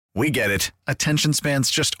We get it. Attention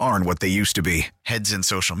spans just aren't what they used to be. Heads in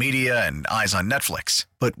social media and eyes on Netflix.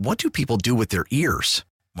 But what do people do with their ears?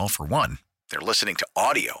 Well, for one, they're listening to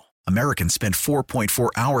audio. Americans spend 4.4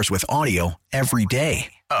 hours with audio every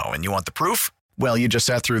day. Oh, and you want the proof? Well, you just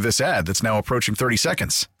sat through this ad that's now approaching 30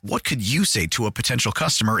 seconds. What could you say to a potential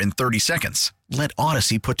customer in 30 seconds? Let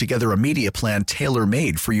Odyssey put together a media plan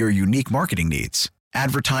tailor-made for your unique marketing needs.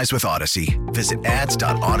 Advertise with Odyssey. Visit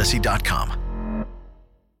ads.odyssey.com.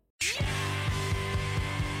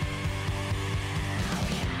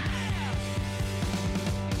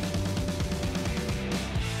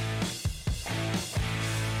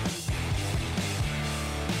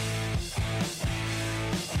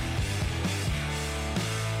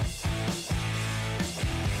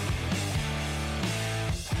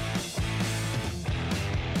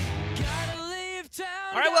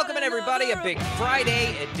 Welcome in, everybody. A big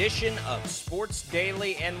Friday edition of Sports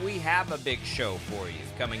Daily, and we have a big show for you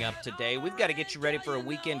coming up today. We've got to get you ready for a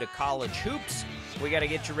weekend of college hoops. We got to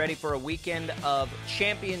get you ready for a weekend of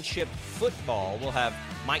championship football. We'll have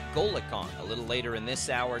Mike Golic on a little later in this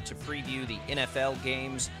hour to preview the NFL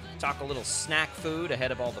games, talk a little snack food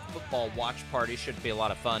ahead of all the football watch parties. Should be a lot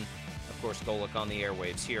of fun. Of course, Golic on the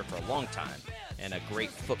airwaves here for a long time, and a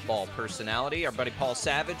great football personality. Our buddy Paul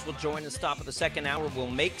Savage will join us top of the second hour. We'll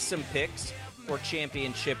make some picks for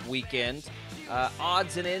championship weekend.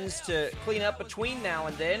 Odds and ends to clean up between now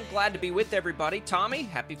and then. Glad to be with everybody. Tommy,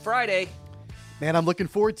 happy Friday. Man, I'm looking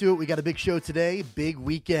forward to it. We got a big show today, big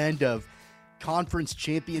weekend of conference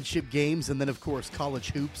championship games, and then, of course,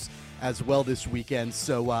 college hoops as well this weekend.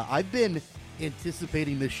 So I've been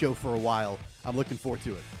anticipating this show for a while. I'm looking forward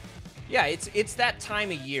to it. Yeah, it's that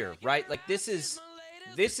time of year, right? Like this is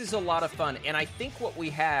a lot of fun, and I think what we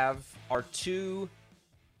have are two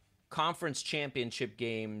conference championship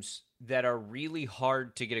games that are really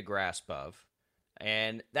hard to get a grasp of,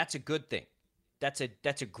 and that's a good thing. That's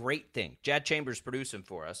a great thing. Jad Chambers producing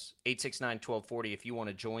for us. 869-1240 if you want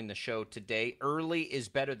to join the show today. Early is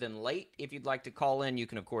better than late. If you'd like to call in, you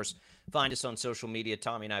can, of course, find us on social media.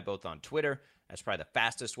 Tommy and I both on Twitter. That's probably the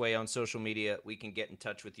fastest way on social media we can get in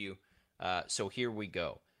touch with you. So here we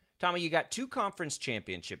go. Tommy, you got two conference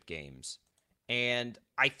championship games, and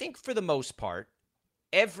I think for the most part,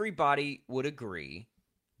 everybody would agree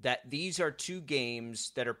that these are two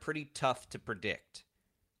games that are pretty tough to predict.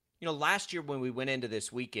 You know, last year when we went into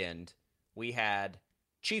this weekend, we had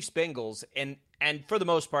Chiefs-Bengals, and for the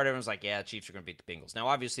most part, everyone's like, yeah, Chiefs are going to beat the Bengals. Now,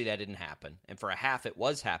 obviously, that didn't happen, and for a half, it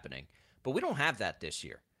was happening, but we don't have that this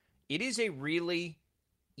year. It is a really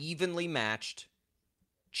evenly matched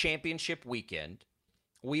championship weekend.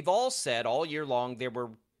 We've all said all year long there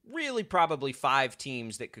were really probably 5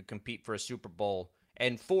 teams that could compete for a Super Bowl,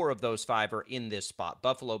 and 4 of those 5 are in this spot,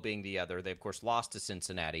 Buffalo being the other. They, of course, lost to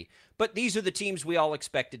Cincinnati. But these are the teams we all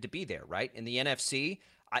expected to be there, right? In the NFC,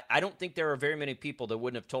 I don't think there are very many people that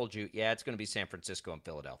wouldn't have told you, yeah, it's going to be San Francisco and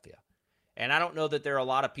Philadelphia. And I don't know that there are a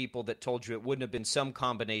lot of people that told you it wouldn't have been some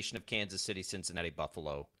combination of Kansas City, Cincinnati,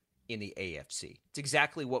 Buffalo in the AFC. It's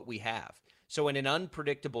exactly what we have. So in an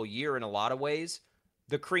unpredictable year in a lot of ways,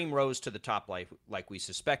 the cream rose to the top like we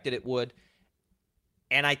suspected it would.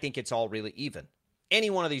 And I think it's all really even. Any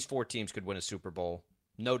one of these 4 teams could win a Super Bowl,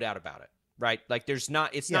 no doubt about it, right? Like it's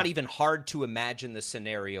not even hard to imagine the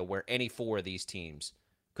scenario where any 4 of these teams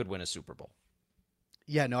could win a Super Bowl.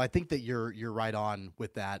 Yeah, no, I think that you're right on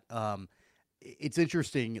with that. It's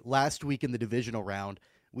interesting. Last week in the divisional round,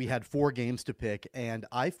 we had 4 games to pick, and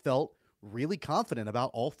I felt really confident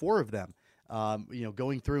about all 4 of them.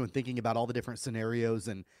 Going through and thinking about all the different scenarios.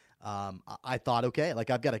 And I thought, okay, like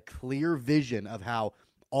I've got a clear vision of how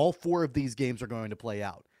all 4 of these games are going to play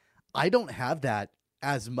out. I don't have that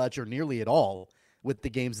as much or nearly at all with the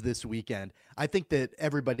games this weekend. I think that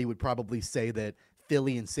everybody would probably say that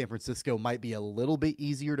Philly and San Francisco might be a little bit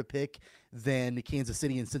easier to pick than Kansas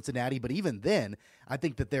City and Cincinnati. But even then, I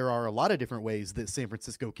think that there are a lot of different ways that San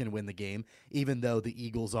Francisco can win the game, even though the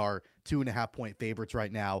Eagles are 2.5-point favorites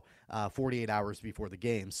right now, 48 hours before the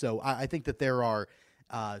game. So I think that there are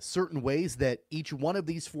certain ways that each one of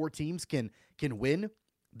these 4 teams can win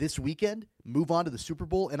this weekend, move on to the Super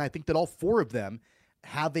Bowl. And I think that all 4 of them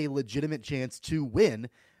have a legitimate chance to win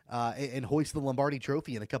and hoist the Lombardi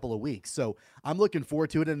Trophy in a couple of weeks. So I'm looking forward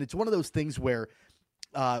to it. And it's one of those things where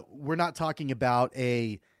we're not talking about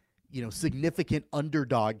a significant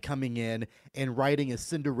underdog coming in and riding a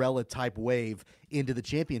Cinderella type wave into the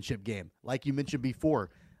championship game. Like you mentioned before,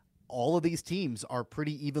 all of these teams are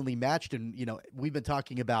pretty evenly matched. And, we've been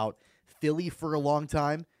talking about Philly for a long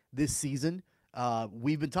time this season.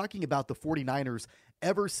 We've been talking about the 49ers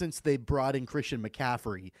ever since they brought in Christian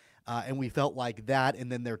McCaffrey. And we felt like that, and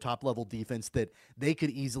then their top-level defense, that they could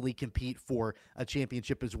easily compete for a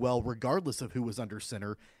championship as well, regardless of who was under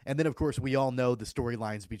center. And then, of course, we all know the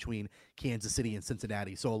storylines between Kansas City and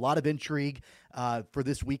Cincinnati. So a lot of intrigue for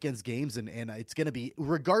this weekend's games, and it's going to be,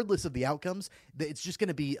 regardless of the outcomes, it's just going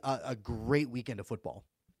to be a great weekend of football.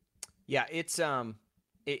 Yeah, it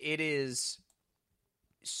is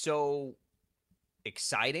so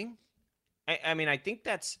exciting. I mean, I think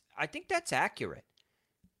that's accurate.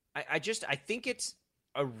 I think it's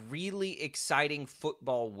a really exciting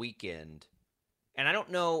football weekend. And I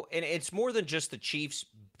don't know, and it's more than just the Chiefs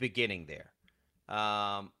beginning there.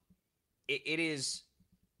 It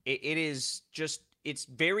is just, it's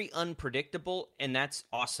very unpredictable, and that's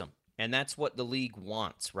awesome. And that's what the league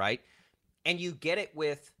wants, right? And you get it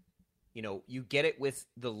with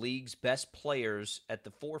the league's best players at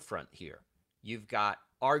the forefront here. You've got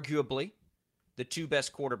arguably the two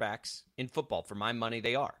best quarterbacks in football. For my money,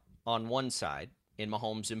 they are on one side in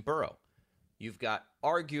Mahomes and Burrow. You've got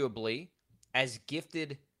arguably as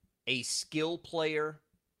gifted a skill player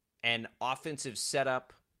and offensive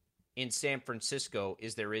setup in San Francisco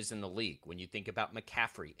as there is in the league. When you think about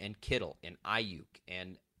McCaffrey and Kittle and Ayuk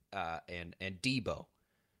and Debo,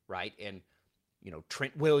 right? And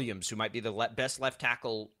Trent Williams, who might be the best left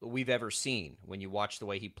tackle we've ever seen when you watch the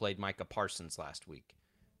way he played Micah Parsons last week.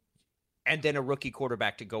 And then a rookie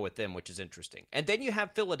quarterback to go with them, which is interesting. And then you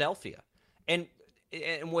have Philadelphia. And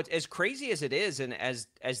what, as crazy as it is, and as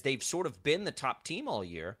they've sort of been the top team all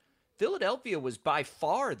year, Philadelphia was by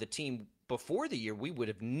far the team before the year we would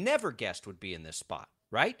have never guessed would be in this spot,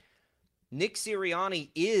 right? Nick Sirianni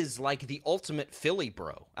is like the ultimate Philly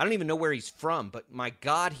bro. I don't even know where he's from, but my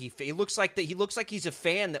God, he looks like he's a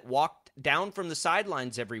fan that walked down from the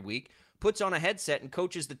sidelines every week, puts on a headset, and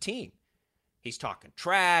coaches the team. He's talking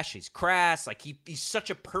trash. He's crass. Like he's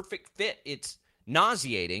such a perfect fit. It's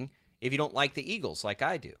nauseating if you don't like the Eagles like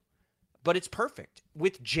I do. But it's perfect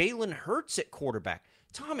with Jalen Hurts at quarterback.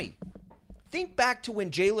 Tommy, think back to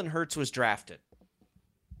when Jalen Hurts was drafted.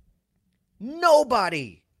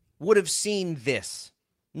 Nobody would have seen this.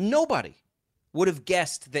 Nobody would have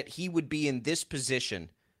guessed that he would be in this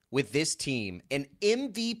position with this team, an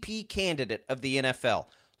MVP candidate of the NFL.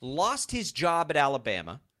 Lost his job at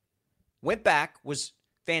Alabama. Went back, was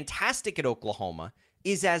fantastic at Oklahoma,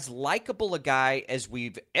 is as likable a guy as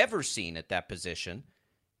we've ever seen at that position.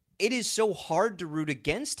 It is so hard to root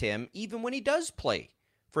against him, even when he does play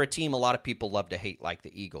for a team a lot of people love to hate, like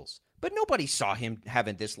the Eagles. But nobody saw him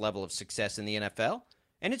having this level of success in the NFL,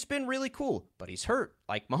 and it's been really cool. But he's hurt,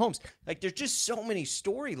 like Mahomes. Like, there's just so many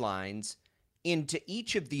storylines into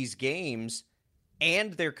each of these games,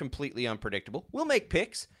 and they're completely unpredictable. We'll make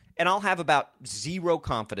picks. And I'll have about zero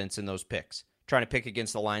confidence in those picks, trying to pick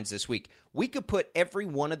against the lines this week. We could put every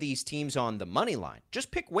one of these teams on the money line.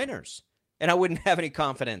 Just pick winners. And I wouldn't have any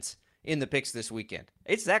confidence in the picks this weekend.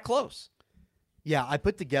 It's that close. Yeah, I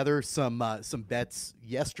put together some bets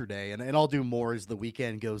yesterday, and I'll do more as the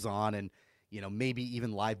weekend goes on, and maybe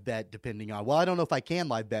even live bet depending on. Well, I don't know if I can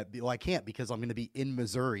live bet. Well, I can't because I'm going to be in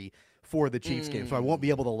Missouri for the Chiefs game, so I won't be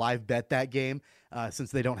able to live bet that game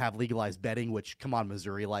since they don't have legalized betting. Which, come on,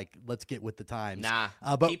 Missouri, let's get with the times. Nah,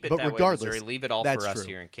 but keep it but that regardless, way, Missouri. Leave it all for us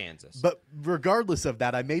here in Kansas. But regardless of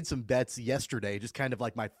that, I made some bets yesterday, just kind of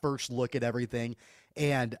like my first look at everything,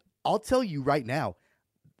 and I'll tell you right now,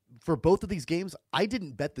 for both of these games, I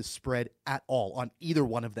didn't bet the spread at all on either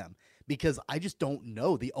one of them because I just don't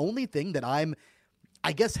know. The only thing that I'm,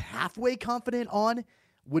 I guess, halfway confident on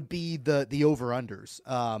would be the over-unders.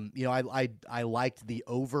 I liked the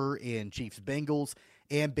over in Chiefs-Bengals,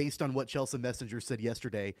 and based on what Chelsea Messenger said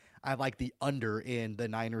yesterday, I like the under in the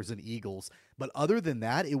Niners and Eagles. But other than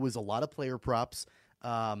that, it was a lot of player props.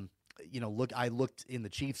 I looked in the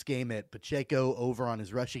Chiefs game at Pacheco over on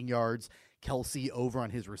his rushing yards, Kelsey over on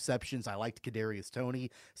his receptions. I liked Kadarius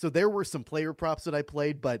Toney. So there were some player props that I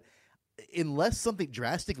played, but unless something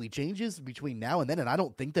drastically changes between now and then, and I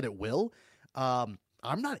don't think that it will,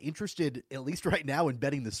 I'm not interested, at least right now, in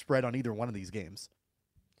betting the spread on either one of these games.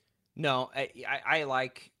 No, I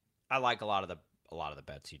like a lot of the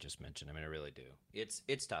bets you just mentioned. I mean, I really do.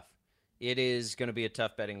 It's tough. It is going to be a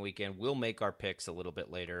tough betting weekend. We'll make our picks a little bit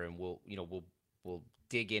later, and we'll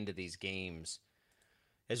dig into these games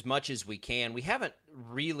as much as we can. We haven't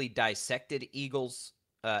really dissected Eagles,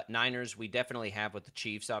 Niners. We definitely have with the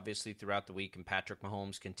Chiefs, obviously, throughout the week, and Patrick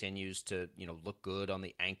Mahomes continues to look good on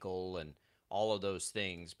the ankle and all of those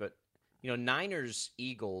things. But Niners,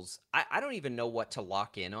 Eagles, I don't even know what to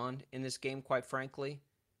lock in on in this game, quite frankly.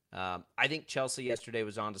 I think Chelsea yesterday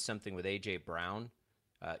was onto something with A.J. Brown.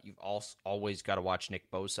 You've always got to watch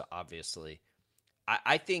Nick Bosa, obviously.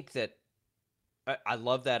 I think that I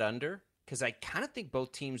love that under because I kind of think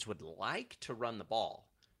both teams would like to run the ball.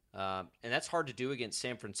 And that's hard to do against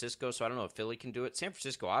San Francisco, so I don't know if Philly can do it. San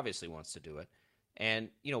Francisco obviously wants to do it. And,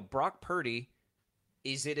 Brock Purdy,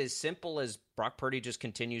 is it as simple as Brock Purdy just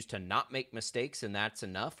continues to not make mistakes and that's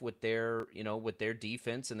enough with their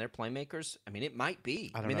defense and their playmakers? I mean, it might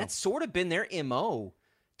be. I mean, that's sort of been their MO,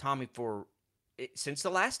 Tommy, since the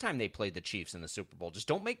last time they played the Chiefs in the Super Bowl. Just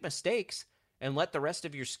don't make mistakes and let the rest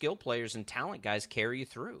of your skill players and talent guys carry you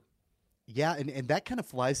through. Yeah, and that kind of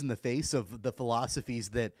flies in the face of the philosophies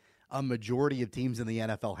that a majority of teams in the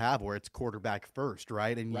NFL have, where it's quarterback first,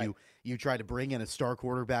 right? And you try to bring in a star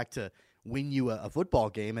quarterback to win you a football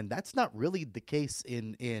game, and that's not really the case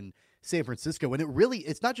in San Francisco. And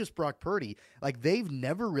it's not just Brock Purdy. Like, they've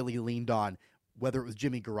never really leaned on whether it was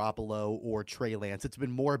Jimmy Garoppolo or Trey Lance. It's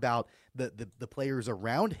been more about the players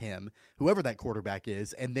around him, whoever that quarterback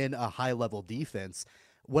is, and then a high-level defense.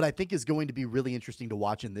 What I think is going to be really interesting to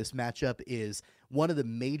watch in this matchup is one of the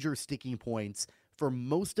major sticking points for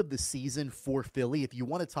most of the season for Philly. If you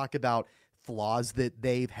want to talk about flaws that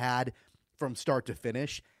they've had from start to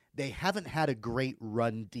finish, they haven't had a great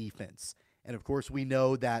run defense. And, of course, we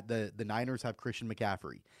know that the Niners have Christian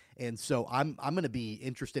McCaffrey. And so I'm going to be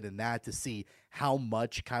interested in that to see how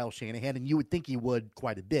much Kyle Shanahan, and you would think he would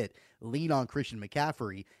quite a bit, lean on Christian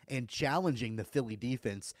McCaffrey and challenging the Philly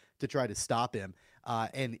defense to try to stop him.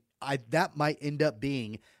 That might end up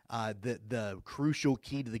being the crucial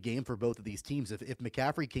key to the game for both of these teams. If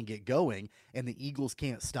McCaffrey can get going and the Eagles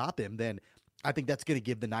can't stop him, then I think that's going to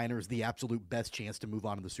give the Niners the absolute best chance to move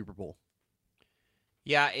on to the Super Bowl.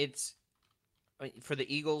 Yeah, for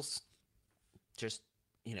the Eagles, just,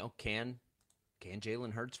 can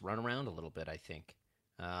Jalen Hurts run around a little bit, I think.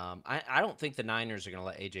 I don't think the Niners are going to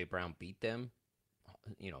let A.J. Brown beat them,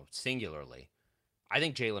 singularly. I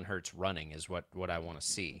think Jalen Hurts running is what I want to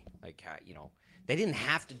see. Like, they didn't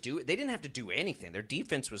have to do it. They didn't have to do anything. Their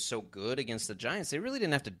defense was so good against the Giants. They really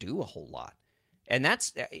didn't have to do a whole lot. And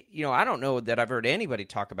that's, I don't know that I've heard anybody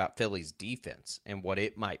talk about Philly's defense and what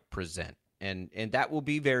it might present. And that will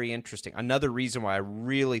be very interesting. Another reason why I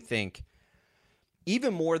really think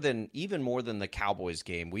even more than the Cowboys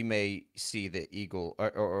game, we may see the Eagle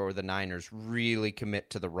or the Niners really commit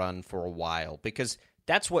to the run for a while, because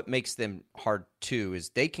that's what makes them hard too, is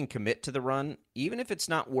they can commit to the run even if it's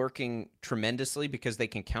not working tremendously, because they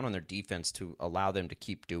can count on their defense to allow them to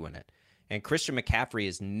keep doing it. And Christian McCaffrey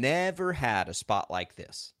has never had a spot like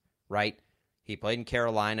this, right? He played in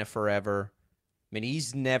Carolina forever. I mean,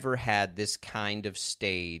 he's never had this kind of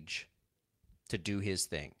stage to do his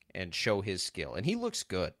thing and show his skill. And he looks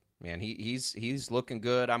good, man. He's looking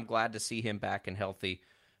good. I'm glad to see him back and healthy.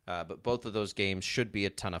 But both of those games should be a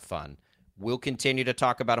ton of fun. We'll continue to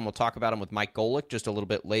talk about him. We'll talk about him with Mike Golic just a little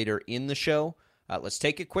bit later in the show. Let's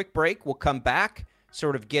take a quick break. We'll come back,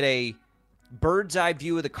 sort of get a bird's eye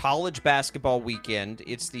view of the college basketball weekend.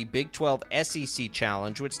 It's the Big 12 SEC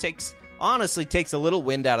Challenge, which honestly takes a little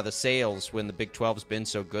wind out of the sails when the Big 12's been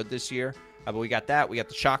so good this year. But we got that. We got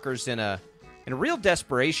the Shockers in a real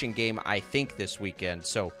desperation game, I think, this weekend.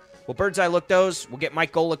 So we'll bird's eye look those. We'll get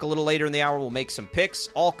Mike Golic a little later in the hour. We'll make some picks,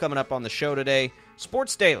 all coming up on the show today.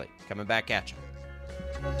 Sports Daily coming back at you.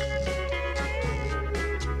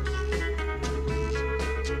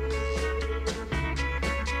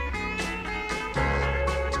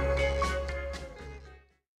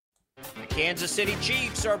 Kansas City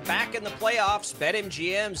Chiefs are back in the playoffs.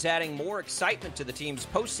 BetMGM's adding more excitement to the team's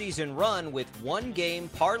postseason run with one-game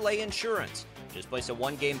parlay insurance. Just place a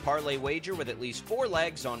one-game parlay wager with at least 4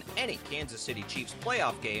 legs on any Kansas City Chiefs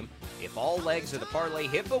playoff game. If all legs of the parlay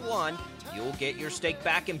hit but one, you'll get your stake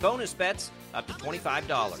back in bonus bets up to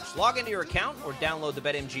 $25. Log into your account or download the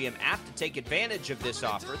BetMGM app to take advantage of this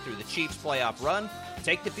offer through the Chiefs playoff run.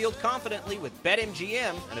 Take the field confidently with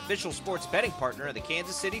BetMGM, an official sports betting partner of the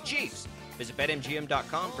Kansas City Chiefs. Visit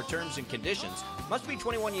BetMGM.com for terms and conditions. Must be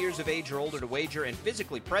 21 years of age or older to wager and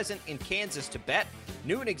physically present in Kansas to bet.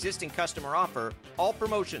 New and existing customer offer. All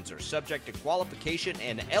promotions are subject to qualification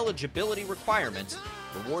and eligibility requirements.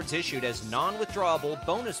 Rewards issued as non-withdrawable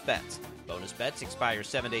bonus bets. Bonus bets expire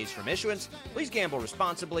 7 days from issuance. Please gamble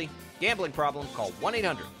responsibly. Gambling problem? Call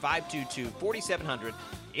 1-800-522-4700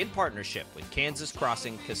 in partnership with Kansas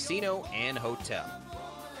Crossing Casino and Hotel.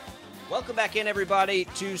 Welcome back in, everybody,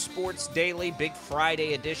 to Sports Daily, Big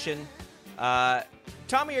Friday edition.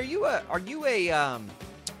 Tommy, are you a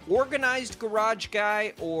organized garage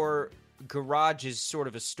guy, or garage is sort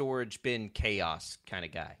of a storage bin chaos kind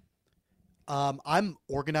of guy? I'm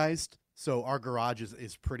organized, so our garage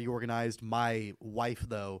is pretty organized. My wife,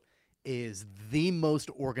 though, is the most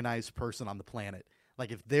organized person on the planet.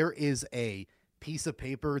 Like, if there is a piece of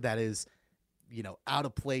paper that is, out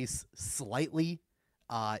of place slightly,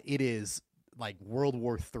 it is like World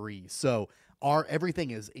War III. So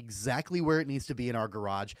everything is exactly where it needs to be in our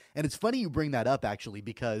garage. And it's funny you bring that up, actually,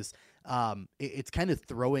 because it's kind of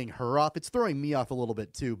throwing her off. It's throwing me off a little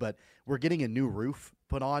bit too, but we're getting a new roof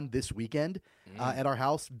put on this weekend at our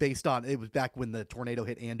house based on, it was back when the tornado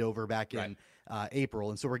hit Andover back in April.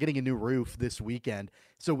 And so we're getting a new roof this weekend.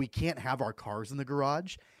 So we can't have our cars in the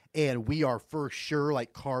garage. And we are for sure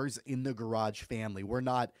like cars in the garage family. We're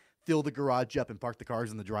not fill the garage up and park the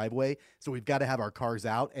cars in the driveway. So we've got to have our cars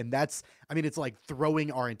out. And it's like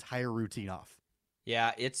throwing our entire routine off.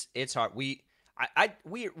 Yeah, it's hard. We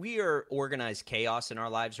are organized chaos in our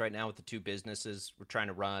lives right now with the two businesses we're trying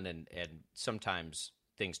to run, and sometimes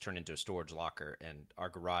things turn into a storage locker, and our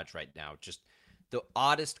garage right now, just the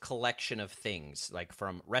oddest collection of things, like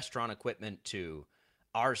from restaurant equipment to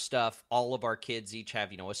our stuff. All of our kids each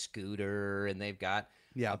have, a scooter, and they've got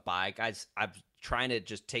a bike. I'm trying to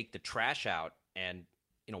just take the trash out, and,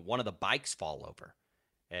 one of the bikes fall over.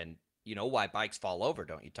 And you know why bikes fall over,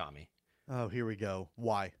 don't you, Tommy? Oh, here we go.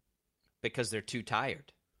 Why? Because they're too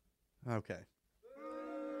tired. Okay.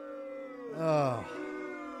 Oh.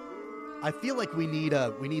 I feel like we need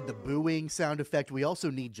the booing sound effect. We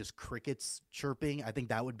also need just crickets chirping. I think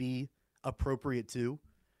that would be appropriate too.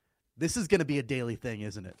 This is going to be a daily thing,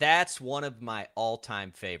 isn't it? That's one of my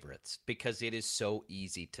all-time favorites because it is so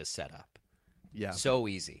easy to set up. Yeah. So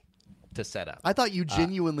easy to set up. I thought you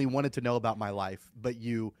genuinely wanted to know about my life, but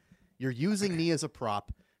you're using me as a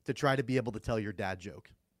prop to try to be able to tell your dad joke.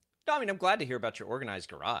 No, I mean, I'm glad to hear about your organized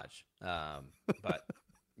garage. But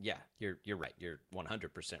yeah, you're right. You're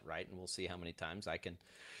 100% right. And we'll see how many times I can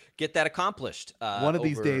get that accomplished. One of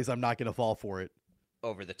these days, I'm not going to fall for it.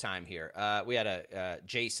 Over the time here. We had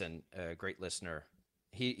Jason, a great listener.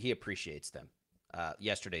 He appreciates them.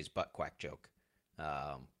 Yesterday's butt quack joke.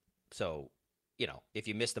 So, if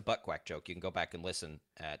you missed the butt quack joke, you can go back and listen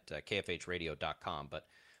at kfhradio.com. But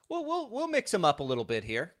we'll mix them up a little bit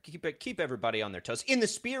here. Keep everybody on their toes in the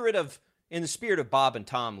spirit of Bob and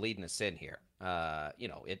Tom leading us in here. I'm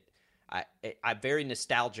very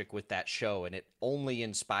nostalgic with that show, and it only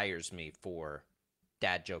inspires me for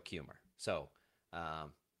dad joke humor. So,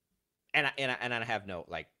 and I have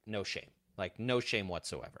no shame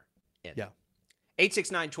whatsoever. Yeah.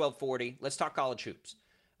 869-1240. Let's talk college hoops.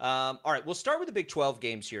 All right, we'll start with the Big 12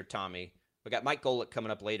 games here, Tommy. We got Mike Golick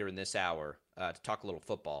coming up later in this hour to talk a little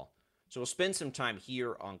football. So we'll spend some time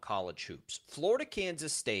here on college hoops. Florida,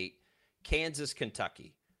 Kansas State, Kansas,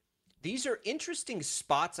 Kentucky. These are interesting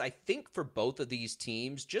spots, I think, for both of these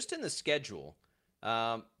teams, just in the schedule.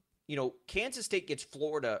 Kansas State gets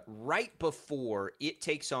Florida right before it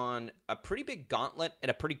takes on a pretty big gauntlet at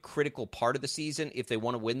a pretty critical part of the season. If they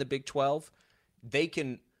want to win the Big 12, they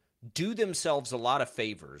can do themselves a lot of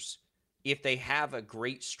favors if they have a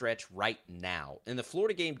great stretch right now. And the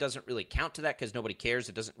Florida game doesn't really count to that because nobody cares.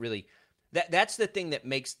 It doesn't really that's the thing that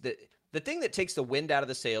makes the thing that takes the wind out of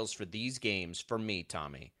the sails for these games for me,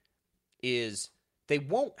 Tommy, is they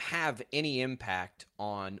won't have any impact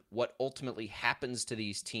on what ultimately happens to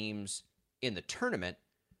these teams in the tournament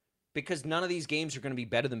because none of these games are going to be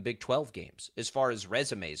better than Big 12 games as far as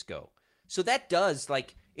resumes go. So that does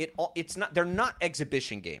they're not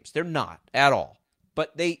exhibition games. They're not at all.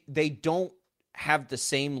 But they don't have the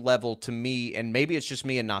same level to me, and maybe it's just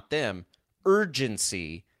me and not them,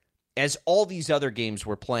 urgency as all these other games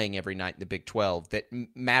we're playing every night in the Big 12 that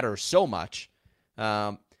matter so much.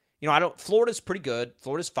 Florida's pretty good.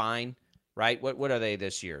 Florida's fine, right? What are they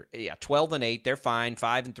this year? Yeah, 12-8. They're fine.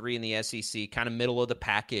 5-3 in the SEC, kind of middle of the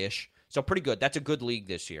pack-ish. So pretty good. That's a good league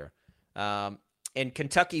this year. And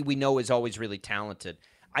Kentucky, we know, is always really talented.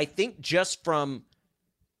 I think just from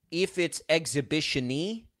if it's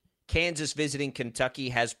exhibition-y, Kansas visiting Kentucky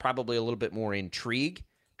has probably a little bit more intrigue,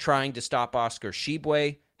 trying to stop Oscar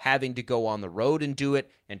Tshiebwe, having to go on the road and do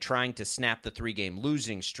it, and trying to snap the 3-game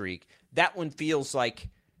losing streak. That one feels like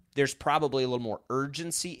there's probably a little more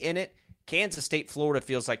urgency in it. Kansas State, Florida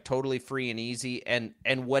feels like totally free and easy, and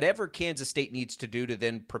whatever Kansas State needs to do to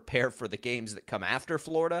then prepare for the games that come after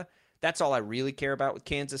Florida, that's all I really care about with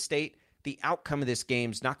Kansas State. The outcome of this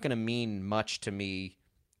game is not going to mean much to me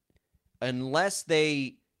unless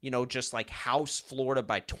they, just like house Florida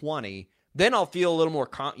by 20. Then I'll feel a little more,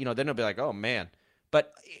 then I'll be like, oh man.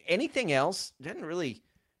 But anything else didn't really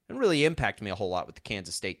impact me a whole lot with the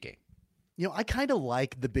Kansas State game. I kind of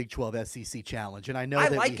like the Big 12 SEC challenge, and I know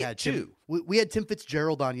that like we had too. We had Tim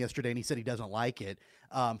Fitzgerald on yesterday, and he said he doesn't like it.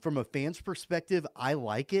 From a fan's perspective, I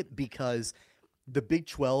like it because the Big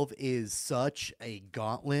 12 is such a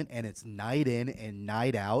gauntlet, and it's night in and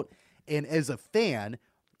night out. And as a fan,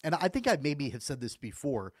 and I think I maybe have said this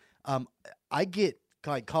before. I get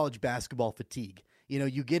like college basketball fatigue.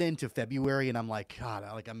 You get into February and I'm like, God,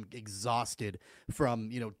 I'm exhausted from,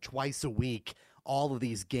 twice a week, all of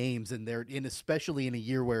these games, and especially in a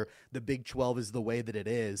year where the Big 12 is the way that it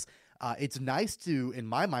is. It's nice to, in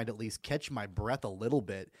my mind at least, catch my breath a little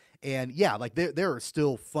bit. And yeah, like there are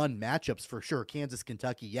still fun matchups for sure. Kansas,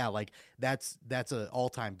 Kentucky, yeah, like that's an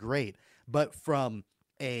all-time great. But from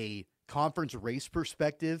a conference race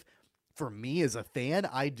perspective, for me as a fan,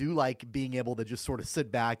 I do like being able to just sort of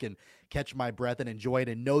sit back and catch my breath and enjoy it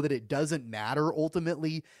and know that it doesn't matter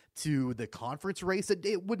ultimately to the conference race.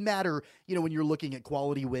 It would matter, when you're looking at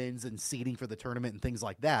quality wins and seeding for the tournament and things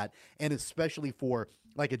like that. And especially for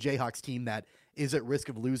like a Jayhawks team that is at risk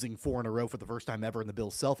of losing 4 in a row for the first time ever in the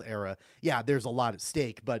Bill Self era. Yeah, there's a lot at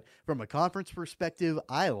stake. But from a conference perspective,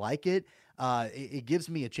 I like it. It gives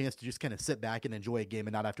me a chance to just kind of sit back and enjoy a game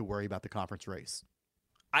and not have to worry about the conference race.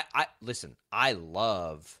 I listen, I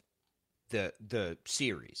love the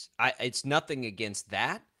series. It's nothing against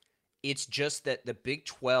that. It's just that the Big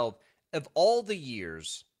 12, of all the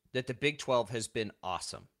years that the Big 12 has been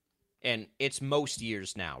awesome, and it's most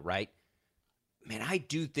years now, right? Man, I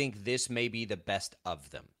do think this may be the best of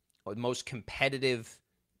them, or the most competitive,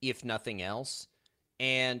 if nothing else.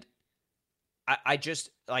 And I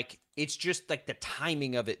just like, it's just like the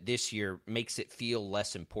timing of it this year makes it feel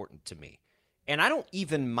less important to me. And I don't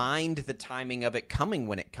even mind the timing of it coming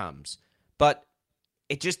when it comes, but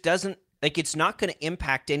it just doesn't, like, it's not going to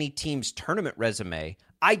impact any team's tournament resume.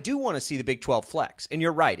 I do want to see the Big 12 flex. And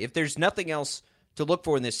you're right. If there's nothing else to look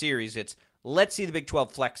for in this series, it's let's see the Big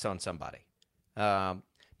 12 flex on somebody.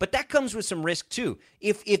 But that comes with some risk too.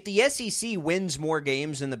 If the SEC wins more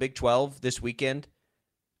games than the Big 12 this weekend,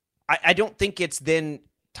 I don't think it's then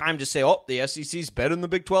time to say, oh, the SEC's better than the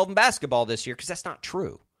Big 12 in basketball this year, because that's not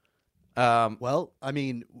true. Well, I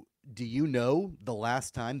mean, do you know the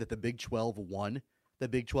last time that the Big 12 won the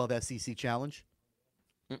Big 12 SEC Challenge?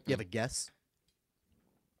 You have a guess?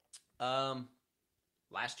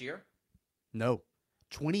 Last year? No.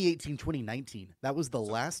 2018-2019. That was the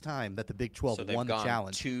last time that the Big 12 won the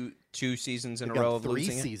challenge. Two seasons in They've a row gone of three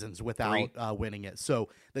losing seasons without winning it. So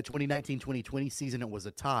the 2019-2020 season, it was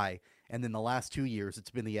a tie, and then the last 2 years, it's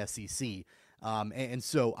been the SEC. And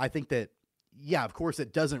so I think that, yeah, of course,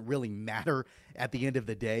 it doesn't really matter at the end of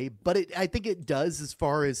the day, but I think it does as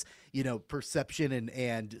far as, perception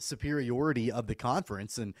and superiority of the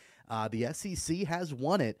conference. And the SEC has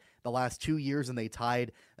won it the last 2 years, and they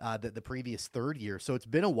tied the previous third year. So it's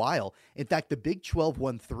been a while. In fact, the Big 12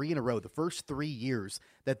 won 3 in a row, the first 3 years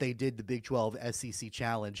that they did the Big 12 SEC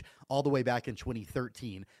Challenge, all the way back in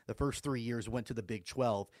 2013. The first 3 years went to the Big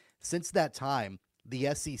 12. Since that time,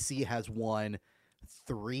 the SEC has won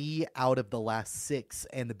 3 out of the last 6,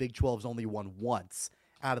 and the Big 12's only won once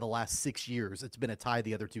out of the last 6 years. It's been a tie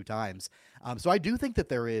the other 2 times. So I do think that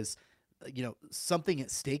there is, something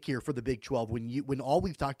at stake here for the Big 12 when all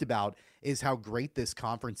we've talked about is how great this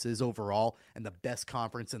conference is overall and the best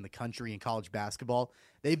conference in the country in college basketball.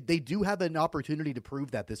 They do have an opportunity to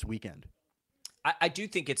prove that this weekend. I do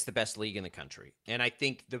think it's the best league in the country. And I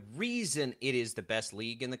think the reason it is the best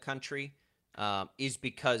league in the country is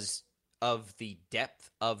because of the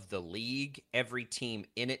depth of the league. Every team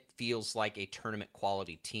in it feels like a tournament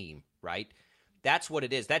quality team, right? That's what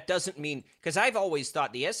it is. That doesn't mean, because I've always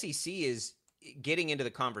thought the SEC is getting into the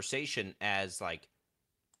conversation as like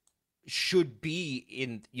should be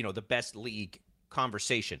in, the best league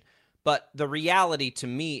conversation. But the reality to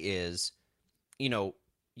me is,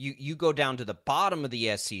 you go down to the bottom of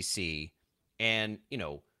the SEC and,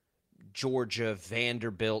 Georgia,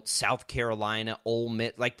 Vanderbilt, South Carolina, Ole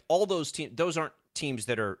Miss, like all those teams, those aren't teams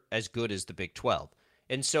that are as good as the Big 12.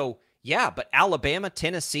 And so, yeah, but Alabama,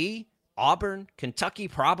 Tennessee, Auburn, Kentucky,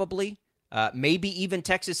 probably, maybe even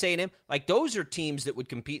Texas A&M, like those are teams that would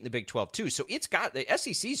compete in the Big 12 too. So it's got, the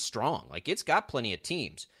SEC's strong, like it's got plenty of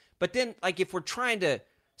teams. But then, like if we're trying to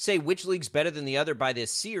say which league's better than the other by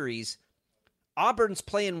this series, Auburn's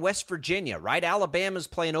playing West Virginia, right? Alabama's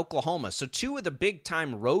playing Oklahoma. So 2 of the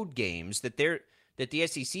big-time road games that the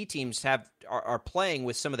SEC teams are playing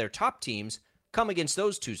with some of their top teams come against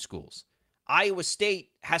those 2 schools. Iowa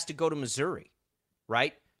State has to go to Missouri,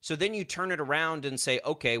 right? So then you turn it around and say,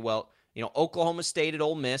 okay, well, Oklahoma State at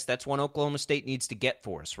Ole Miss, that's one Oklahoma State needs to get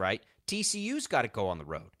for us, right? TCU's got to go on the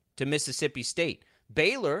road to Mississippi State.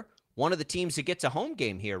 Baylor, one of the teams that gets a home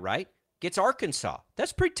game here, right? Gets Arkansas.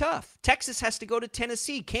 That's pretty tough. Texas has to go to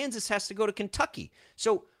Tennessee. Kansas has to go to Kentucky.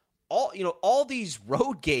 So all these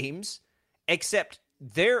road games, except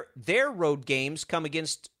their road games come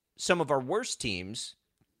against some of our worst teams,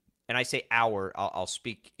 and I say our, I'll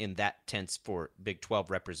speak in that tense for Big 12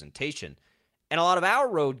 representation. And a lot of our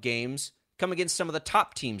road games come against some of the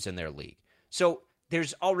top teams in their league. So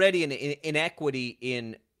there's already an inequity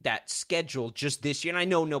in that schedule just this year. And I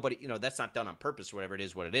know nobody, that's not done on purpose or whatever, it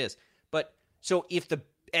is what it is. But so if the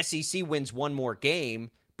SEC wins one more game,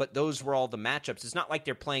 but those were all the matchups, it's not like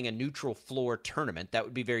they're playing a neutral floor tournament. That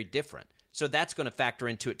would be very different. So that's going to factor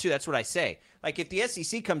into it too. That's what I say. Like if the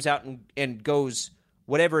SEC comes out and goes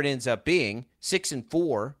whatever it ends up being,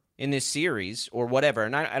 6-4 in this series or whatever,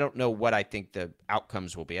 and I don't know what I think the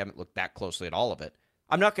outcomes will be. I haven't looked that closely at all of it.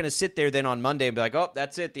 I'm not going to sit there then on Monday and be like, oh,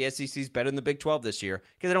 that's it. The SEC's better than the Big 12 this year,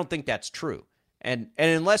 because I don't think that's true. And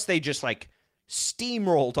unless they just like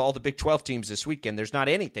steamrolled all the Big 12 teams this weekend, there's not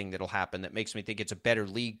anything that'll happen that makes me think it's a better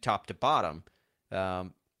league top to bottom.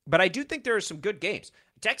 But I do think there are some good games.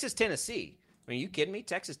 Texas, Tennessee. I mean, are you kidding me?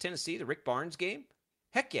 Texas, Tennessee, the Rick Barnes game?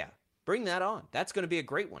 Heck yeah. Bring that on. That's going to be a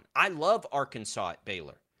great one. I love Arkansas at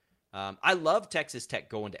Baylor. I love Texas Tech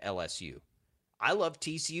going to LSU. I love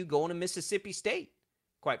TCU going to Mississippi State,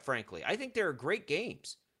 quite frankly. I think there are great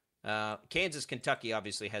games. Kansas, Kentucky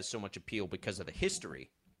obviously has so much appeal because of the history.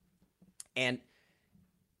 And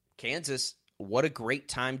Kansas, what a great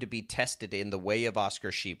time to be tested in the way of Oscar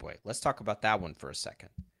Tshiebwe. Let's talk about that one for a second.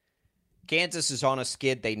 Kansas is on a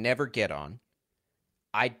skid they never get on.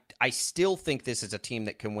 I still think this is a team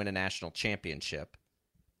that can win a national championship.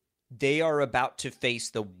 They are about to face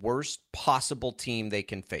the worst possible team they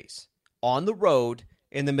can face on the road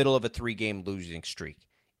in the middle of a 3-game losing streak.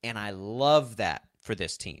 And I love that for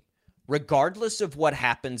this team. Regardless of what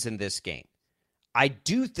happens in this game, I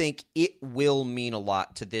do think it will mean a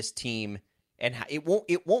lot to this team, and it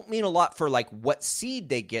won't mean a lot for like what seed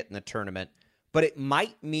they get in the tournament, but it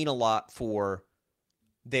might mean a lot for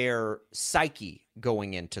their psyche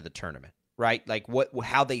going into the tournament, right? Like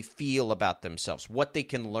how they feel about themselves, what they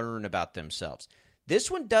can learn about themselves.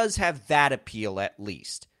 This one does have that appeal at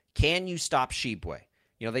least. Can you stop Tshiebwe?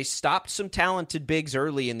 They stopped some talented bigs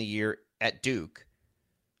early in the year at Duke,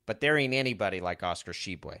 but there ain't anybody like Oscar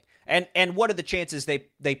Tshiebwe. And what are the chances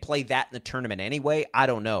they play that in the tournament anyway? I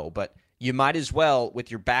don't know, but you might as well,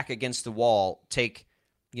 with your back against the wall, take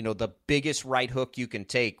the biggest right hook you can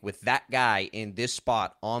take with that guy in this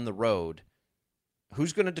spot on the road.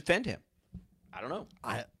 Who's going to defend him? I don't know.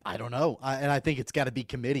 I don't know. And I think it's got to be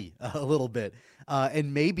committee a little bit.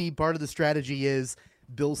 And maybe part of the strategy is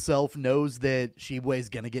Bill Self knows that Tshiebwe's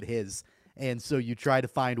going to get his. And so you try to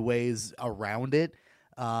find ways around it.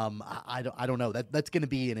 I don't know. That's going to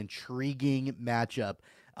be an intriguing matchup.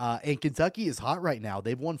 And Kentucky is hot right now.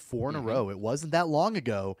 They've won 4 in a row. It wasn't that long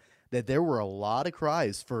ago that there were a lot of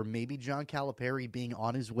cries for maybe John Calipari being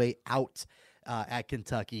on his way out at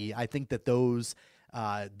Kentucky. I think that those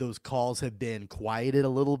calls have been quieted a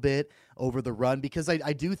little bit over the run, because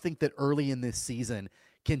I do think that early in this season,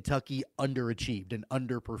 Kentucky underachieved and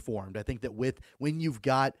underperformed. I think that when you've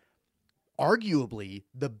got arguably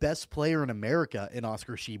the best player in America in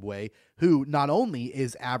Oscar Tshiebwe, who not only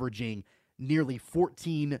is averaging nearly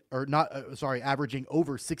averaging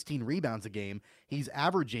over 16 rebounds a game, he's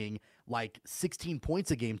averaging like 16 points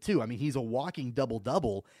a game too. I mean, he's a walking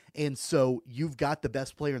double-double. And so you've got the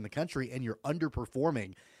best player in the country and you're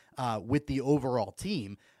underperforming with the overall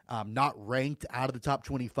team, not ranked out of the top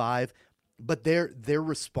 25, but they're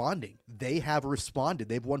responding. They have responded.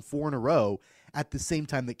 They've won 4 in a row at the same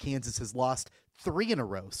time that Kansas has lost 3 in a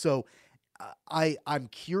row. So I'm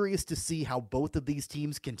curious to see how both of these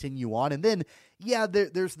teams continue on. And then,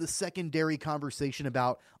 there's the secondary conversation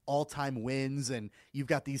about all-time wins, and you've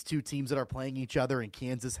got these two teams that are playing each other, and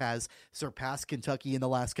Kansas has surpassed Kentucky in the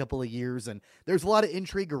last couple of years, and there's a lot of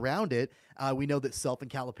intrigue around it. We know that Self and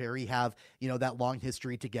Calipari have, that long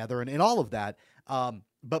history together and all of that.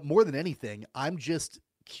 But more than anything, I'm just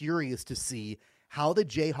curious to see how the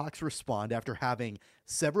Jayhawks respond after having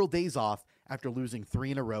several days off after losing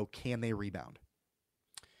 3 in a row. Can they rebound?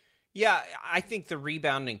 Yeah, I think the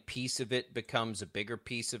rebounding piece of it becomes a bigger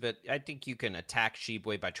piece of it. I think you can attack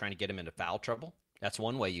Tshiebwe by trying to get him into foul trouble. That's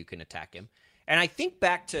one way you can attack him. And I think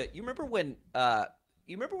back to, you remember when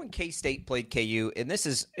K-State played KU, and this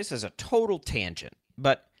is a total tangent,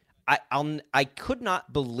 but I could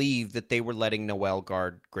not believe that they were letting Noel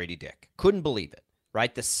guard Grady Dick. Couldn't believe it,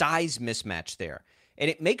 right? The size mismatch there. And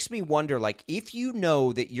it makes me wonder, like, if you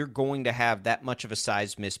know that you're going to have that much of a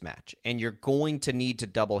size mismatch and you're going to need to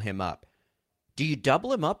double him up, do you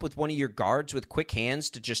double him up with one of your guards with quick hands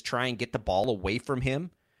to just try and get the ball away from him?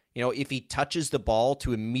 If he touches the ball,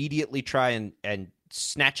 to immediately try and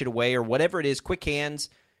snatch it away or whatever it is, quick hands,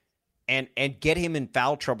 and get him in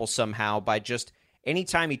foul trouble somehow by just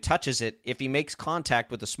anytime he touches it, if he makes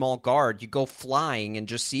contact with a small guard, you go flying and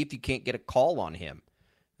just see if you can't get a call on him.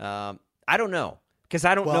 I don't know, because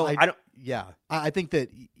I don't know. Yeah, I think that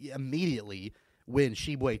immediately when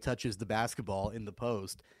Tshiebwe touches the basketball in the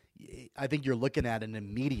post, I think you're looking at an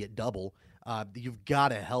immediate double. You've got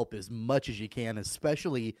to help as much as you can,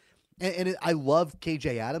 especially. And I love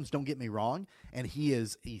KJ Adams, don't get me wrong, and he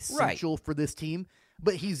is essential for this team,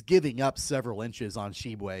 but he's giving up several inches on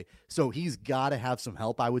Tshiebwe, so he's got to have some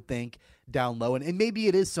help, I would think, down low. And maybe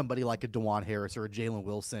it is somebody like a DeJuan Harris or a Jalen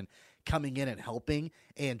Wilson coming in and helping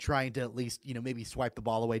and trying to at least, maybe swipe the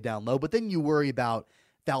ball away down low. But then you worry about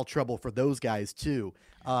foul trouble for those guys too.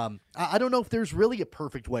 I don't know if there's really a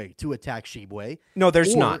perfect way to attack Tshiebwe. No,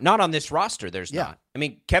 there's not. Not on this roster, there's not. I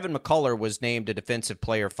mean, Kevin McCullough was named a Defensive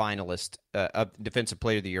Player finalist, a Defensive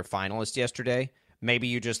Player of the Year finalist yesterday. Maybe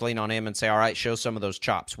you just lean on him and say, all right, show some of those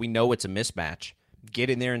chops. We know it's a mismatch.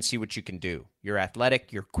 Get in there and see what you can do. You're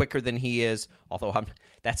athletic. You're quicker than he is. Although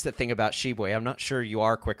that's the thing about Tshiebwe. I'm not sure you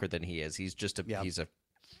are quicker than he is. He's just he's a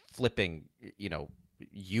flipping,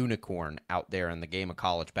 unicorn out there in the game of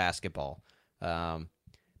college basketball.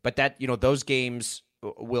 But that, those games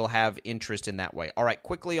will have interest in that way. All right,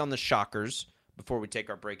 quickly on the Shockers before we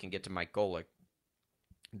take our break and get to Mike Golick.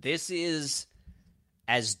 This is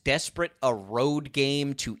as desperate a road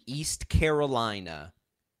game to East Carolina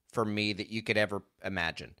for me that you could ever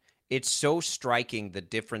imagine. It's so striking, the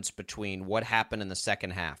difference between what happened in the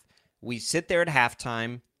second half. We sit there at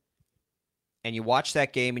halftime and you watch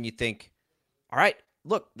that game and you think, all right,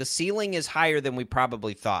 look, the ceiling is higher than we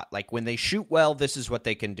probably thought. Like, when they shoot well, this is what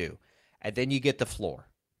they can do. And then you get the floor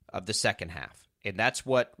of the second half. And that's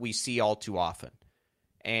what we see all too often.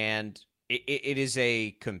 And it is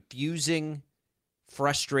a confusing,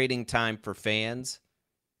 frustrating time for fans.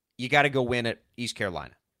 You got to go win at East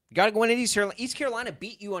Carolina. You got to go win at East Carolina. East Carolina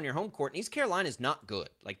beat you on your home court, and East Carolina is not good.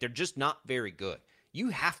 Like, they're just not very good. You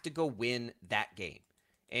have to go win that game.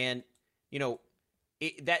 And,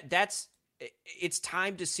 it's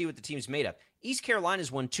time to see what the team's made of. East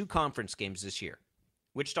Carolina's won 2 conference games this year.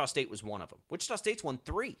 Wichita State was one of them. Wichita State's won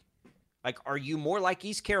 3. Like, are you more like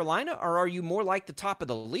East Carolina, or are you more like the top of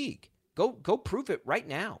the league? Go prove it right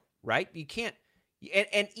now, right? You can't.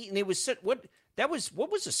 And it was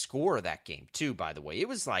what was the score of that game too? By the way, it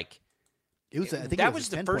was like I think that was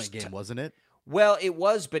the 10-point game, wasn't it? Well, it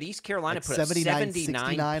was, but East Carolina like put up 79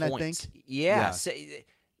 points. I think. Yeah.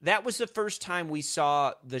 That was the first time we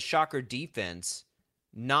saw the Shocker defense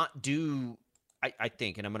not do, I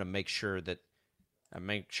think, and I'm going to make sure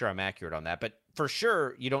I'm accurate on that, but for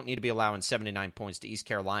sure, you don't need to be allowing 79 points to East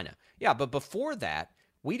Carolina. Yeah, but before that,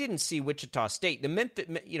 we didn't see Wichita State. The Memphis,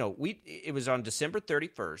 it was on December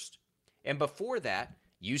 31st, and before that,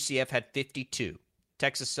 UCF had 52,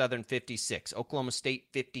 Texas Southern 56, Oklahoma State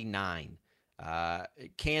 59,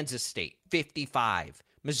 Kansas State 55.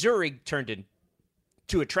 Missouri turned into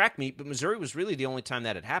a track meet, but Missouri was really the only time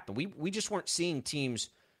that had happened. We just weren't seeing teams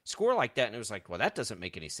score like that, and it was like, well, that doesn't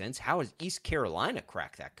make any sense. How has East Carolina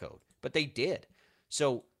cracked that code? But they did.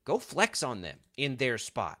 So go flex on them in their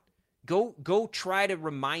spot. Go try to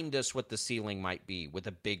remind us what the ceiling might be with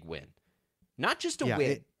a big win. Not just a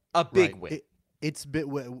win, a big win. It's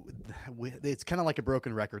kind of like a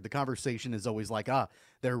broken record. The conversation is always like,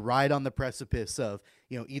 they're right on the precipice of,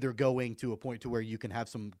 either going to a point to where you can have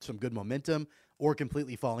some good momentum or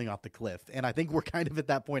completely falling off the cliff. And I think we're kind of at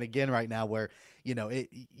that point again right now where,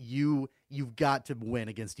 you've got to win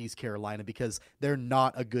against East Carolina because they're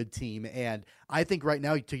not a good team. And I think right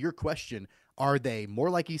now, to your question, are they more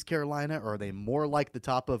like East Carolina, or are they more like the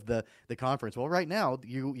top of the conference? Well, right now,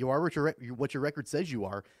 you are what your record says you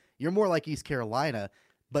are. You're more like East Carolina,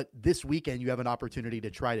 but this weekend you have an opportunity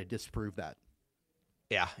to try to disprove that.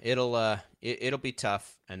 Yeah, it'll be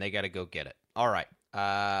tough, and they got to go get it. All right,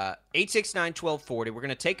 869-1240. We're going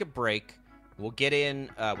to take a break. We'll get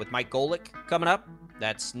in with Mike Golick coming up.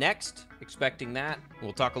 That's next. Expecting that.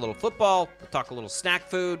 We'll talk a little football. We'll talk a little snack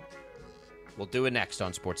food. We'll do it next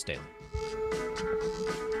on Sports Daily.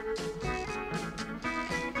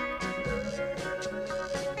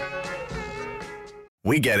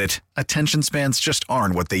 We get it. Attention spans just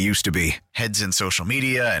aren't what they used to be. Heads in social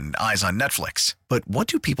media and eyes on Netflix. But what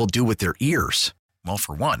do people do with their ears? Well,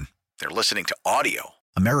 for one, they're listening to audio.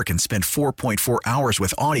 Americans spend 4.4 hours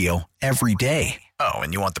with audio every day. Oh,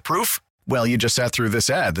 and you want the proof? Well, you just sat through this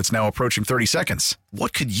ad that's now approaching 30 seconds.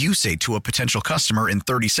 What could you say to a potential customer in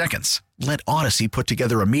 30 seconds? Let Odyssey put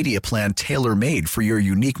together a media plan tailor-made for your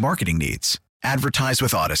unique marketing needs. Advertise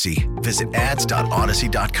with Odyssey. Visit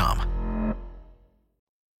ads.odyssey.com.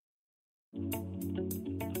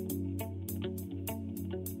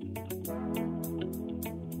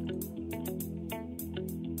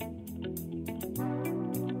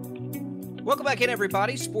 Welcome back in,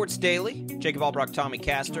 everybody. Sports Daily. Jacob Albrock, Tommy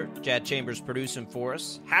Castor, Jad Chambers producing for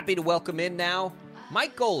us. Happy to welcome in now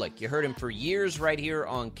Mike Golic. You heard him for years right here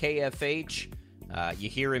on KFH. You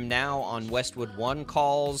hear him now on Westwood One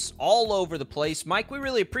calls all over the place. Mike, we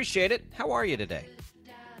really appreciate it. How are you today?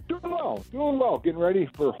 Doing well. Getting ready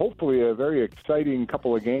for hopefully a very exciting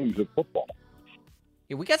couple of games of football.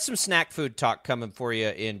 Yeah, we got some snack food talk coming for you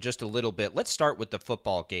in just a little bit. Let's start with the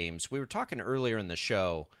football games. We were talking earlier in the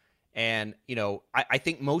show. And, I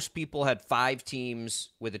think most people had 5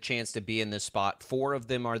 teams with a chance to be in this spot. 4 of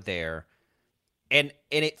them are there. And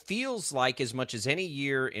it feels like, as much as any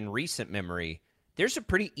year in recent memory, there's a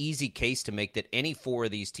pretty easy case to make that any 4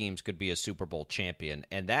 of these teams could be a Super Bowl champion.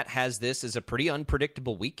 And that has this as a pretty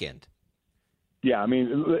unpredictable weekend. Yeah, I mean,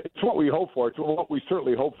 it's what we hope for. It's what we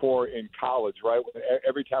certainly hope for in college, right?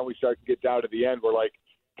 Every time we start to get down to the end, we're like,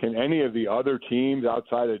 can any of the other teams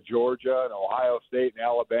outside of Georgia and Ohio State and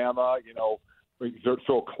Alabama,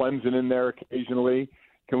 throw Clemson in there occasionally,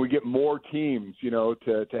 can we get more teams,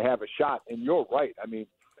 to have a shot? And you're right. I mean,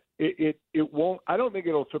 it won't – I don't think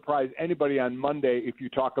it'll surprise anybody on Monday if you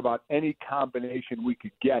talk about any combination we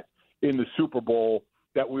could get in the Super Bowl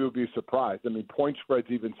that we would be surprised. I mean, point spreads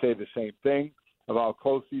even say the same thing about how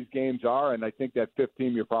close these games are, and I think that fifth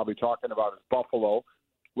team you're probably talking about is Buffalo,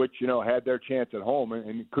 which, had their chance at home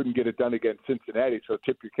and couldn't get it done against Cincinnati. So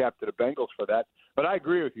tip your cap to the Bengals for that. But I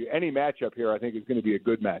agree with you. Any matchup here I think is going to be a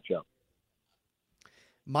good matchup.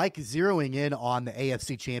 Mike, zeroing in on the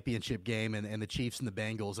AFC Championship game and the Chiefs and the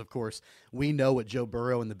Bengals, of course, we know what Joe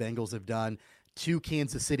Burrow and the Bengals have done to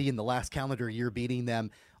Kansas City in the last calendar year, beating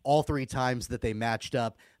them all 3 times that they matched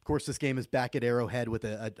up. Of course, this game is back at Arrowhead with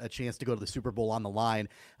a chance to go to the Super Bowl on the line.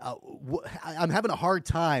 I'm having a hard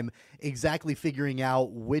time exactly figuring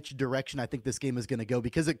out which direction I think this game is going to go,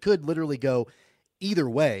 because it could literally go either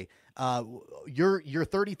way. Your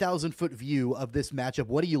 30,000-foot view of this matchup,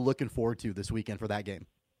 what are you looking forward to this weekend for that game?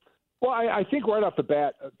 Well, I think right off the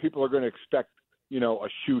bat, people are going to expect, a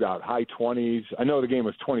shootout, high 20s. I know the game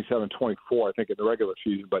was 27-24, I think, in the regular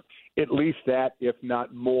season, but at least that, if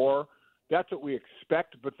not more. That's what we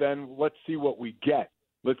expect, but then let's see what we get.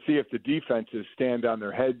 Let's see if the defenses stand on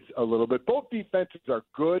their heads a little bit. Both defenses are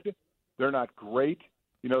good. They're not great.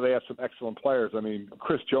 They have some excellent players. I mean,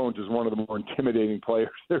 Chris Jones is one of the more intimidating players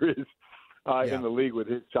there is in the league with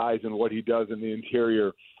his size and what he does in the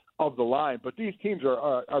interior of the line. But these teams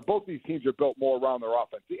both these teams are built more around their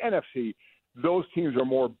offense. The NFC, those teams are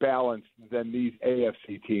more balanced than these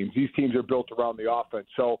AFC teams. These teams are built around the offense.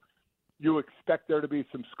 So you expect there to be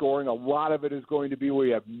some scoring. A lot of it is going to be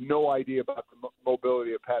we have no idea about the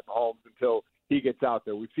mobility of Pat Mahomes until he gets out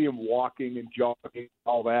there. We see him walking and jogging,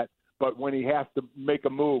 all that. But when he has to make a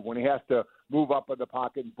move, when he has to move up in the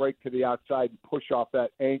pocket and break to the outside and push off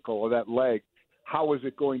that ankle or that leg, how is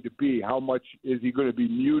it going to be? How much is he going to be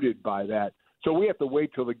muted by that? So we have to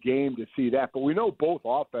wait till the game to see that. But we know both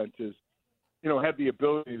offenses, have the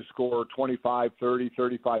ability to score 25, 30,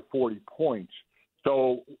 35, 40 points.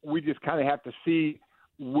 So we just kind of have to see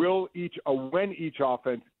when each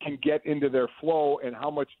offense can get into their flow and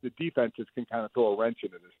how much the defenses can kind of throw a wrench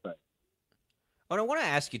into this thing. And I want to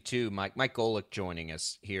ask you, too, Mike Golic joining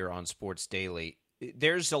us here on Sports Daily.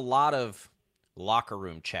 There's a lot of locker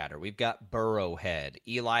room chatter. We've got Burrowhead.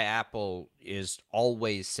 Eli Apple is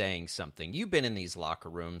always saying something. You've been in these locker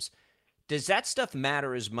rooms. Does that stuff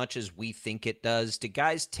matter as much as we think it does? Do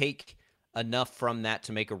guys take enough from that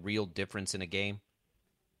to make a real difference in a game?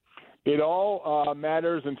 It all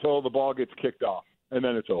matters until the ball gets kicked off, and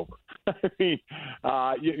then it's over. I mean,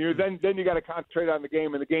 then you got to concentrate on the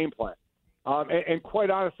game and the game plan. And quite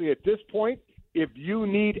honestly, at this point, if you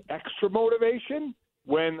need extra motivation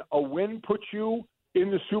when a win puts you in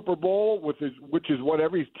the Super Bowl, which is what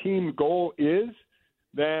every team goal is,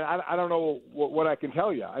 then I don't know what I can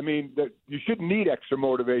tell you. I mean, that you shouldn't need extra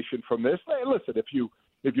motivation from this. Hey, listen, if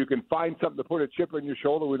you can find something to put a chip on your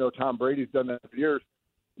shoulder, we know Tom Brady's done that for years.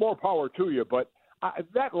 More power to you, but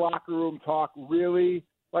that locker room talk really,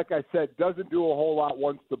 like I said, doesn't do a whole lot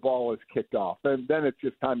once the ball is kicked off. And then it's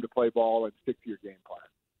just time to play ball and stick to your game plan.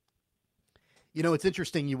 It's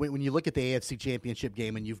interesting when you look at the AFC Championship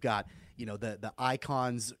game and you've got, the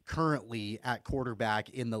icons currently at quarterback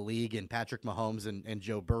in the league and Patrick Mahomes and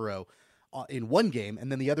Joe Burrow in one game, and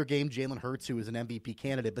then the other game, Jalen Hurts, who is an MVP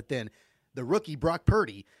candidate, but then the rookie Brock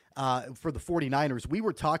Purdy for the 49ers. We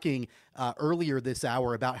were talking earlier this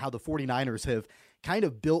hour about how the 49ers have kind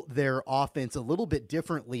of built their offense a little bit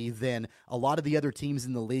differently than a lot of the other teams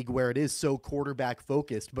in the league where it is so quarterback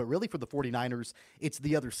focused. But really for the 49ers, it's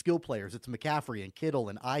the other skill players. It's McCaffrey and Kittle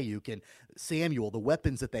and Ayuk and Samuel, the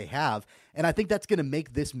weapons that they have. And I think that's going to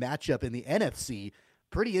make this matchup in the NFC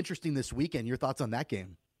pretty interesting this weekend. Your thoughts on that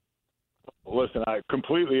game? Listen, I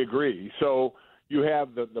completely agree. So you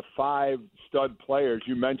have the 5 stud players.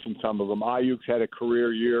 You mentioned some of them. Ayuk's had a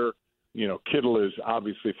career year. Kittle is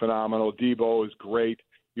obviously phenomenal. Debo is great.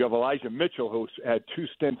 You have Elijah Mitchell, who's had 2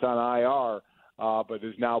 stints on IR, but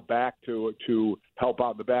is now back to help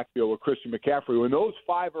out in the backfield with Christian McCaffrey. When those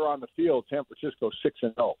 5 are on the field, San Francisco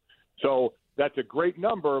 6-0. So that's a great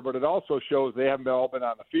number, but it also shows they haven't all been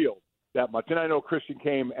on the field that much. And I know Christian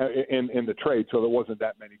came in the trade, so there wasn't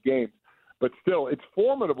that many games. But still, it's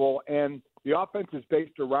formidable, and the offense is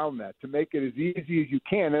based around that to make it as easy as you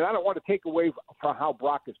can. And I don't want to take away from how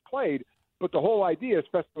Brock has played, but the whole idea,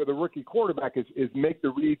 especially with a rookie quarterback, is make the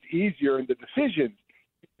reads easier and the decisions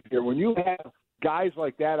easier. When you have guys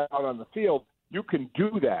like that out on the field, you can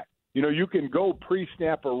do that. You can go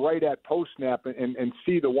pre-snap or right at post-snap and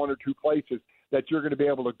see the 1 or 2 places that you're going to be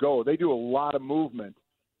able to go. They do a lot of movement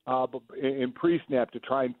in pre-snap to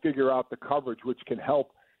try and figure out the coverage, which can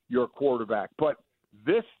help your quarterback. But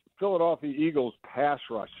this Philadelphia Eagles pass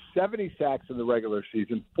rush, 70 sacks in the regular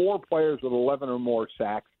season, 4 players with 11 or more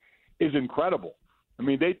sacks, is incredible. I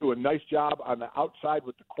mean, they do a nice job on the outside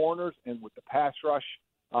with the corners and with the pass rush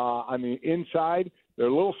on the inside. They're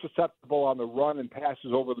a little susceptible on the run and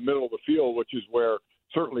passes over the middle of the field, which is where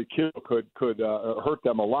certainly Kittle could hurt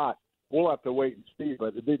them a lot. We'll have to wait and see.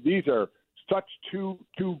 But these are such two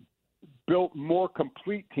built more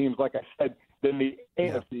complete teams, like I said, than the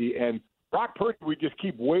AFC. And Brock Purdy, we just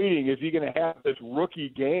keep waiting. Is he going to have this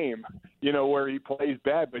rookie game, where he plays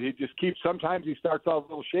bad? But he just keeps – sometimes he starts off a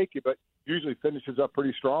little shaky, but usually finishes up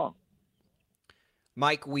pretty strong.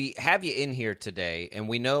 Mike, we have you in here today, and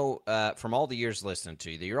we know from all the years listening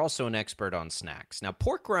to you that you're also an expert on snacks. Now,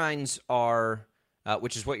 pork rinds are,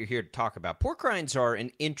 which is what you're here to talk about, pork rinds are an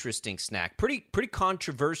interesting snack, pretty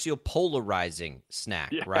controversial, polarizing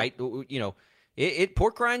snack, right?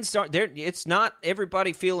 Pork rinds aren't there. It's not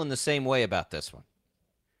everybody feeling the same way about this one.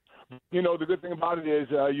 The good thing about it is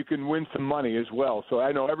you can win some money as well. So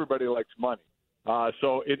I know everybody likes money.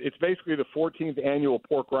 So it's basically the 14th annual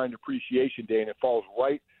Pork Rind Appreciation Day, and it falls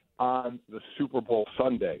right on the Super Bowl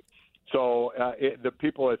Sunday. So the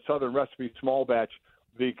people at Southern Recipe Small Batch,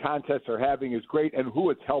 the contests they're having is great, and who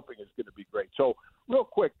it's helping is going to be great. So real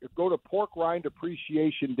quick, go to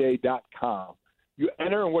porkrindappreciationday.com. You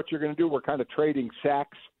enter, and what you're going to do, we're kind of trading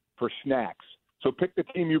sacks for snacks. So pick the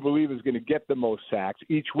team you believe is going to get the most sacks.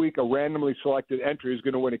 Each week, a randomly selected entry is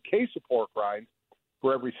going to win a case of pork rinds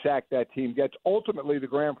for every sack that team gets. Ultimately, the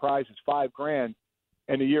grand prize is $5,000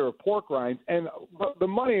 and a year of pork rinds. And the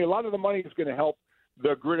money, a lot of the money is going to help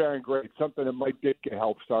the Gridiron Greats, something that Mike Ditka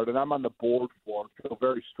helped start, and I'm on the board for and feel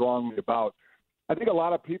very strongly about. I think a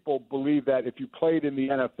lot of people believe that if you played in the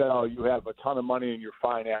NFL, you have a ton of money and you're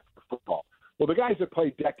fine after football. Well, the guys that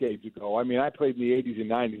played decades ago, I played in the 80s and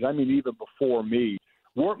 90s, even before me,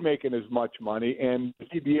 weren't making as much money, and the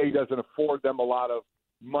CBA doesn't afford them a lot of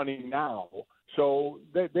money now. So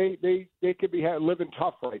they could be living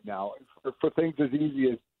tough right now for things as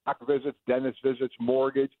easy as doctor visits, dentist visits,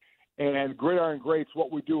 mortgage. And Gridiron Greats,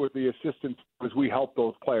 what we do with the assistants is we help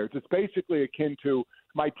those players. It's basically akin to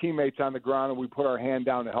my teammates on the ground, and we put our hand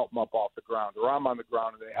down to help them up off the ground, or I'm on the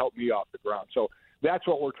ground and they help me off the ground. So that's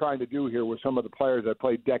what we're trying to do here with some of the players that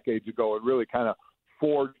played decades ago and really kind of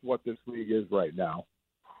forge what this league is right now.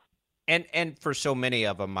 And for so many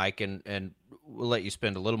of them, Mike, and we'll let you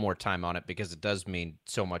spend a little more time on it because it does mean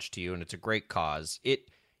so much to you, and it's a great cause. It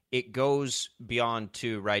goes beyond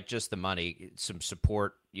just the money, some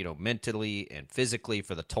support, mentally and physically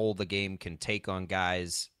for the toll the game can take on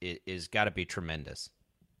guys is got to be tremendous.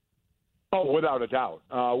 Oh, without a doubt.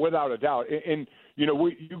 Without a doubt. And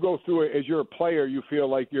you go through it as you're a player, you feel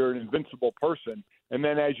like you're an invincible person. And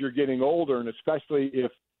then as you're getting older, and especially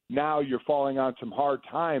if now you're falling on some hard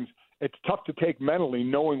times, it's tough to take mentally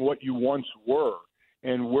knowing what you once were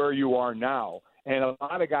and where you are now. And a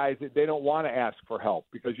lot of guys, they don't want to ask for help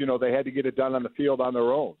because, they had to get it done on the field on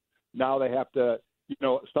their own. Now they have to,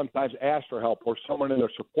 sometimes ask for help, or someone in their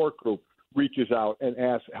support group reaches out and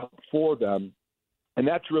asks help for them. And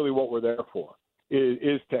that's really what we're there for,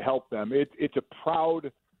 is to help them. It's a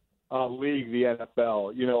proud league, the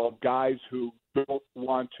NFL, of guys who don't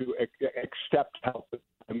want to accept help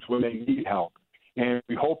when they need help. And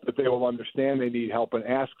we hope that they will understand they need help and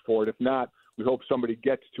ask for it. If not, we hope somebody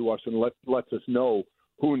gets to us and lets us know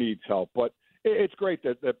who needs help. But it's great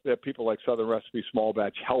that people like Southern Recipe Small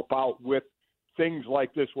Batch help out with things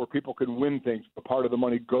like this where people can win things. But part of the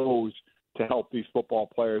money goes to help these football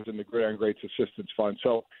players in the Gridiron Greats Assistance Fund.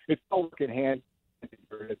 So it's all working hand.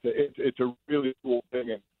 It's a really cool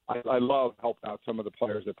thing, and I love helping out some of the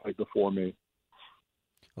players that played before me.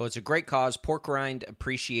 Well, it's a great cause.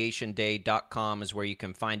 PorkRindAppreciationDay.com is where you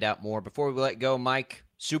can find out more. Before we let go, Mike,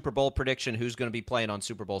 Super Bowl prediction. Who's going to be playing on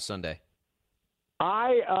Super Bowl Sunday?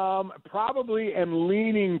 I probably am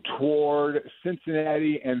leaning toward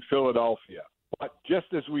Cincinnati and Philadelphia. But just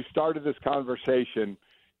as we started this conversation,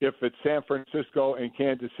 if it's San Francisco and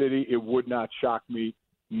Kansas City, it would not shock me,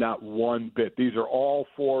 not one bit. These are all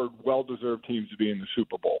four well-deserved teams to be in the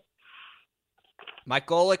Super Bowl. Mike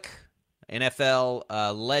Golic, NFL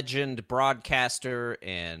legend, broadcaster,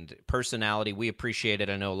 and personality. We appreciate it.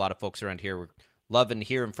 I know a lot of folks around here were loving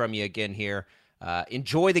hearing from you again here.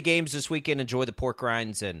 Enjoy the games this weekend. Enjoy the pork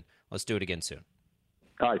rinds, and let's do it again soon.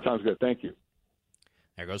 All right, sounds good. Thank you.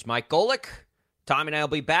 There goes Mike Golic. Tommy and I will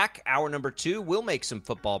be back. Hour number 2. We'll make some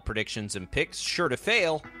football predictions and picks, sure to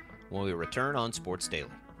fail, when we return on Sports Daily.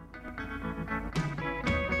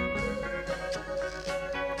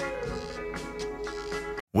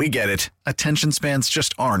 We get it. Attention spans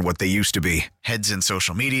just aren't what they used to be. Heads in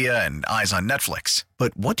social media and eyes on Netflix.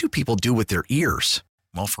 But what do people do with their ears?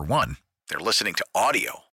 Well, for one, they're listening to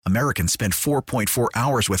audio. Americans spend 4.4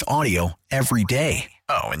 hours with audio every day.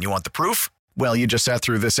 Oh, and you want the proof? Well, you just sat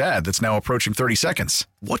through this ad that's now approaching 30 seconds.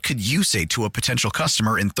 What could you say to a potential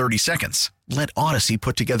customer in 30 seconds? Let Odyssey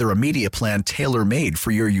put together a media plan tailor-made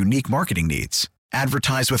for your unique marketing needs.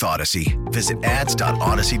 Advertise with Odyssey. Visit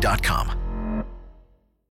ads.odyssey.com.